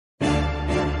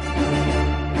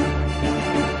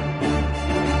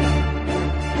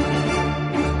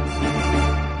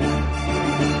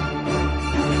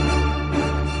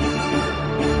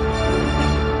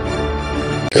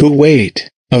Kuwait.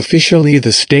 Officially,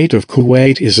 the state of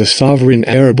Kuwait is a sovereign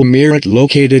Arab emirate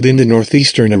located in the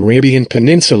northeastern Arabian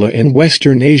Peninsula in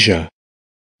Western Asia.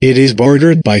 It is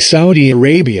bordered by Saudi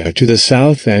Arabia to the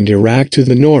south and Iraq to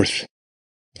the north.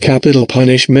 Capital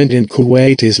punishment in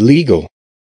Kuwait is legal.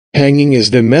 Hanging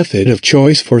is the method of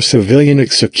choice for civilian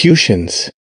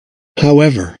executions.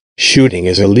 However, shooting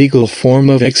is a legal form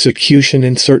of execution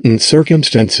in certain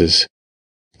circumstances.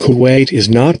 Kuwait is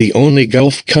not the only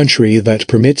Gulf country that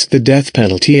permits the death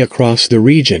penalty across the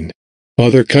region.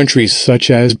 Other countries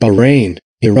such as Bahrain,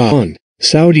 Iran,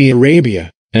 Saudi Arabia,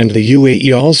 and the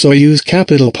UAE also use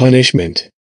capital punishment.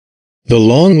 The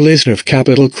long list of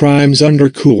capital crimes under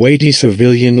Kuwaiti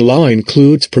civilian law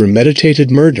includes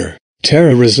premeditated murder,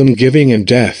 terrorism giving in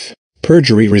death,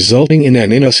 perjury resulting in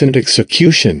an innocent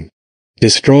execution,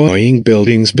 destroying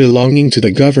buildings belonging to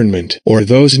the government or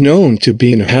those known to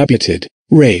be inhabited,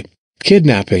 rape,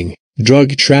 kidnapping,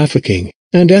 drug trafficking,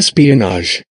 and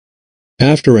espionage.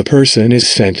 After a person is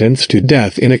sentenced to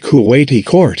death in a Kuwaiti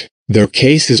court, their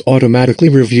case is automatically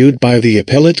reviewed by the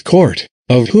appellate court,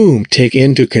 of whom take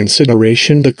into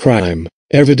consideration the crime,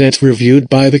 evidence reviewed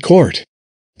by the court,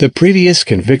 the previous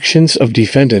convictions of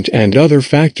defendant and other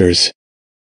factors.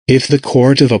 If the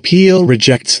Court of Appeal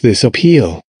rejects this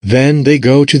appeal, then they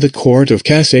go to the Court of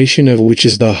Cassation, of which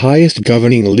is the highest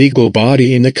governing legal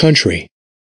body in the country.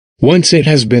 Once it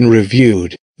has been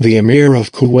reviewed, the Emir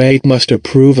of Kuwait must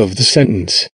approve of the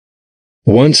sentence.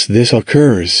 Once this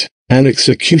occurs, an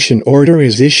execution order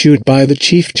is issued by the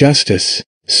Chief Justice,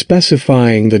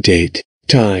 specifying the date,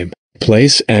 time,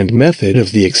 place and method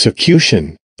of the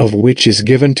execution, of which is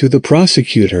given to the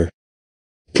prosecutor.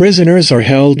 Prisoners are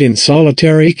held in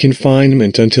solitary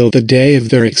confinement until the day of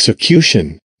their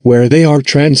execution, where they are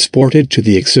transported to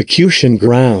the execution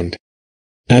ground.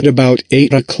 At about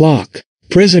 8 o'clock,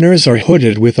 prisoners are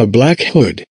hooded with a black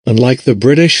hood, unlike the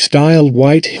British-style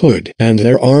white hood, and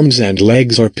their arms and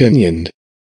legs are pinioned.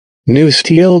 New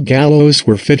steel gallows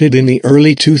were fitted in the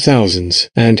early 2000s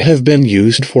and have been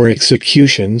used for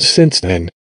executions since then.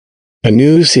 A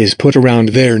noose is put around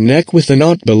their neck with a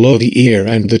knot below the ear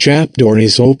and the trapdoor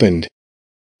is opened.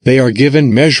 They are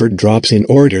given measured drops in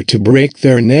order to break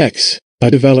their necks, a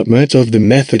development of the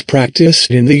method practiced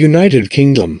in the United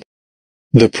Kingdom.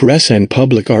 The press and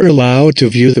public are allowed to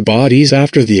view the bodies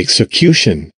after the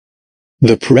execution.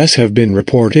 The press have been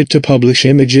reported to publish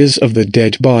images of the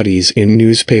dead bodies in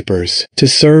newspapers to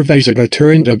serve as a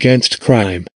deterrent against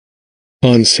crime.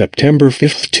 On September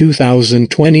 5,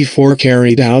 2024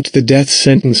 carried out the death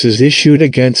sentences issued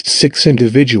against 6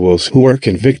 individuals who were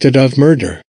convicted of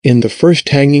murder, in the first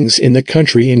hangings in the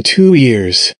country in 2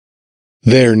 years.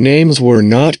 Their names were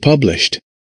not published.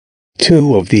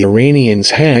 2 of the Iranians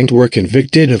hanged were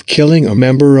convicted of killing a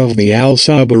member of the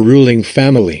Al-Sabah ruling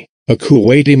family, a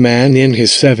Kuwaiti man in his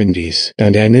 70s,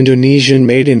 and an Indonesian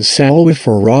maid in Salwa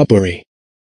for robbery.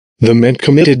 The men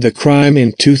committed the crime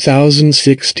in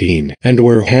 2016 and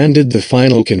were handed the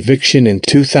final conviction in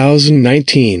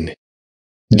 2019.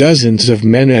 Dozens of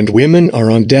men and women are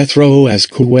on death row as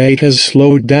Kuwait has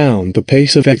slowed down the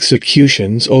pace of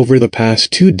executions over the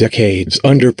past 2 decades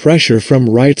under pressure from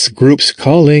rights groups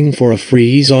calling for a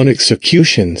freeze on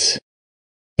executions.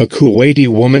 A Kuwaiti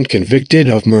woman convicted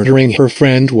of murdering her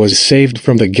friend was saved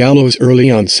from the gallows early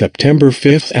on September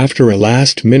 5 after a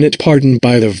last-minute pardon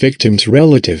by the victim's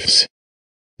relatives.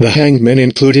 The hangmen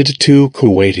included 2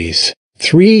 Kuwaitis,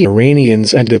 3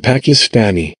 Iranians and a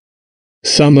Pakistani.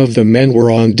 Some of the men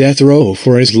were on death row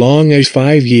for as long as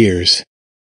 5 years.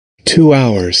 2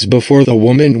 hours before the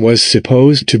woman was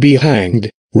supposed to be hanged,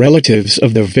 relatives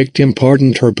of the victim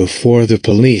pardoned her before the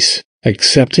police,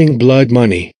 accepting blood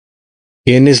money.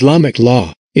 In Islamic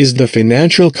law, is the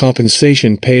financial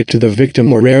compensation paid to the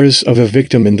victim or heirs of a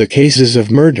victim in the cases of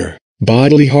murder,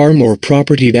 bodily harm or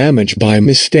property damage by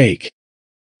mistake.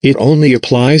 It only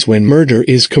applies when murder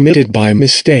is committed by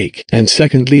mistake, and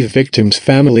secondly, the victim's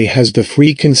family has the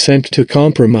free consent to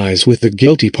compromise with the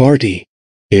guilty party.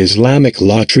 Islamic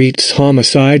law treats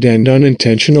homicide and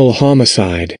unintentional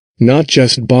homicide, not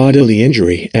just bodily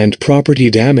injury and property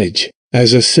damage,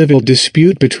 as a civil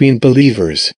dispute between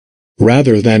believers,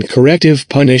 rather than corrective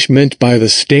punishment by the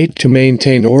state to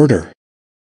maintain order.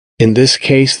 In this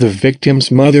case, the victim's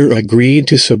mother agreed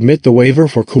to submit the waiver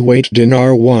for Kuwait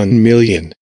dinar 1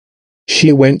 million.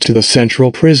 She went to the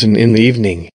central prison in the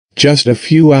evening, just a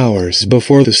few hours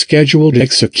before the scheduled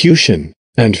execution,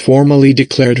 and formally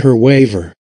declared her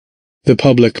waiver. The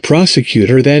public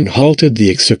prosecutor then halted the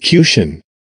execution.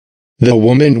 The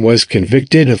woman was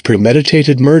convicted of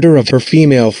premeditated murder of her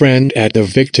female friend at the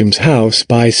victim's house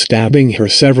by stabbing her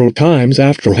several times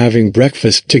after having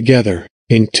breakfast together,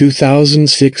 in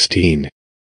 2016.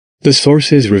 The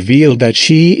sources revealed that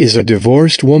she is a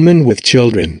divorced woman with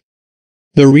children.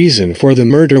 The reason for the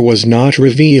murder was not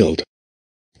revealed.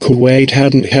 Kuwait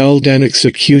hadn't held an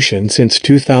execution since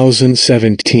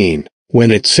 2017, when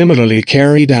it similarly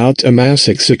carried out a mass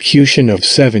execution of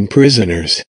 7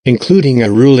 prisoners, including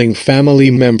a ruling family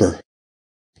member.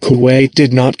 Kuwait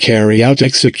did not carry out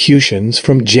executions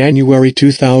from January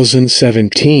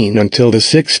 2017 until the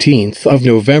 16th of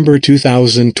November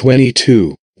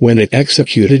 2022, when it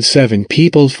executed 7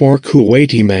 people: 4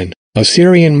 Kuwaiti men, a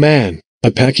Syrian man, a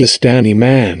Pakistani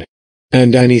man,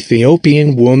 and an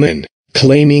Ethiopian woman,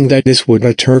 claiming that this would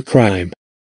deter crime.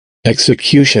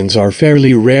 Executions are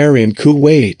fairly rare in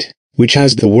Kuwait, which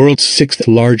has the world's 6th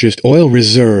largest oil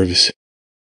reserves.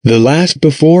 The last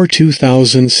before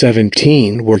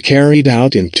 2017 were carried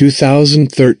out in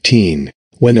 2013,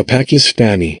 when a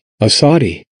Pakistani, a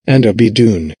Saudi, and a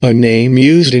Bidun, a name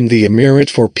used in the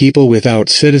emirate for people without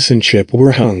citizenship,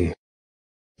 were hung.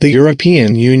 The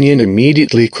European Union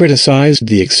immediately criticized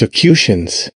the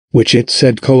executions, which it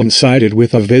said coincided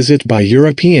with a visit by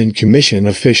European Commission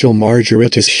official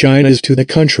Margaritis Schinas to the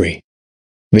country.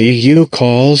 The EU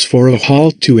calls for a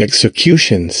halt to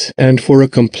executions and for a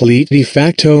complete de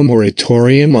facto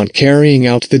moratorium on carrying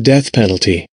out the death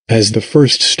penalty, as the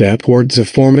first step towards a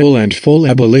formal and full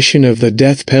abolition of the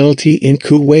death penalty in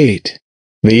Kuwait.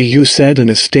 The EU said in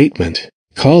a statement,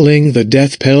 calling the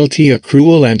death penalty a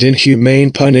cruel and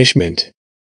inhumane punishment.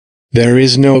 There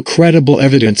is no credible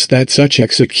evidence that such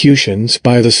executions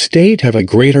by the state have a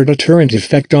greater deterrent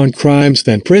effect on crimes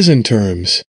than prison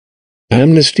terms.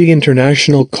 Amnesty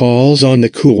International calls on the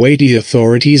Kuwaiti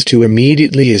authorities to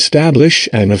immediately establish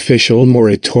an official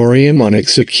moratorium on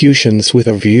executions with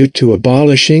a view to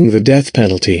abolishing the death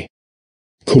penalty.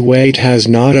 Kuwait has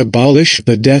not abolished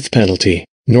the death penalty,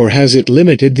 nor has it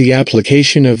limited the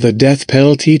application of the death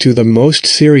penalty to the most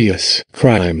serious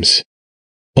crimes.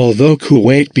 Although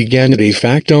Kuwait began a de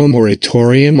facto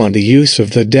moratorium on the use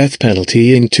of the death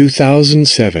penalty in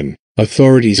 2007,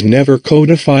 authorities never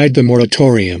codified the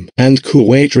moratorium, and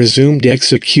Kuwait resumed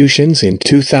executions in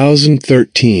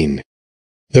 2013.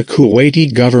 The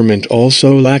Kuwaiti government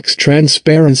also lacks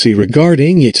transparency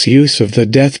regarding its use of the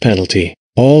death penalty,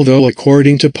 although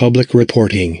according to public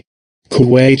reporting,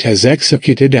 Kuwait has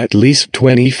executed at least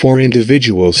 24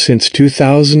 individuals since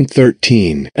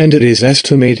 2013, and it is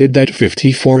estimated that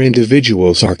 54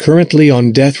 individuals are currently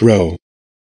on death row.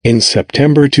 In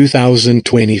September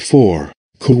 2024,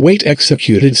 Kuwait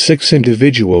executed 6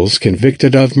 individuals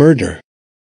convicted of murder.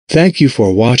 Thank you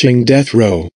for watching Death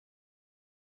Row.